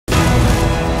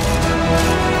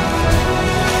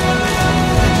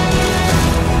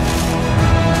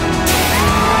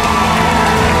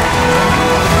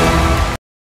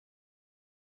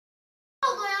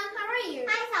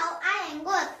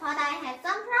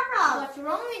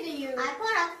with you. I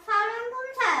put a following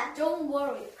puncher. Don't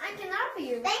worry, I can help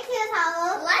you. Thank you,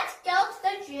 Saul. Let's go to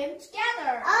the gym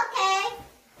together. Okay.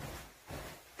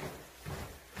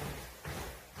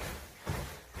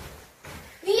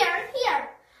 Here.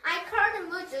 I called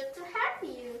Muju to help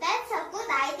you. That's a good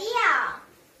idea.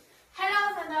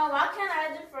 Hello, Sandra. What can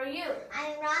I do for you?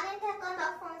 I'm running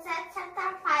Taekwondo concept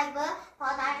chapter 5, but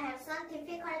I have some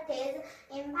difficulties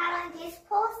in following this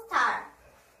poster.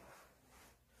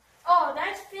 Oh,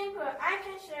 that's simple. I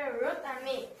can share a route and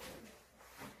me.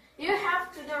 You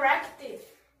have to direct this.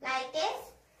 Like this?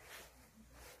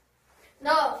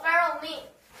 No, follow me.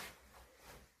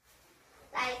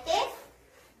 Like this?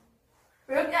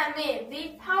 Look at me.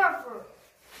 Be powerful.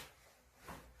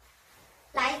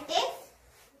 Like this?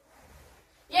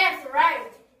 Yes, right.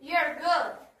 You're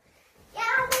good.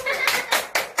 Yeah.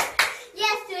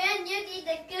 Yes, Julian, you did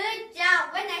a good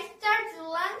job. When I started to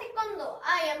learn Taekwondo,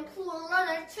 I am poor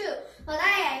learner too. But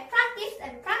I practice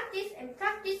and practice and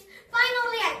practice.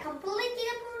 Finally, I completed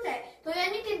the project.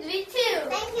 Julian, you can do it too.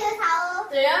 Thank you, Saul.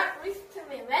 Julian, listen to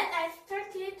me. When I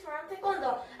started to learn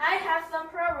Taekwondo, I had some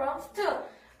problems too.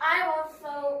 I was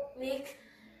so weak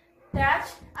that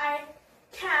I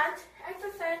can't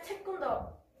exercise Taekwondo.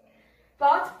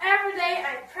 But every day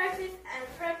I practice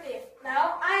and practice.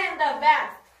 Now I am the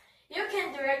best. You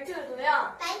can do it too,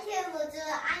 Julian. Thank you, Muju.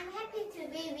 I'm happy to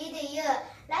be with you.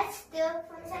 Let's do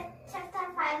concept chapter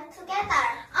 5 together.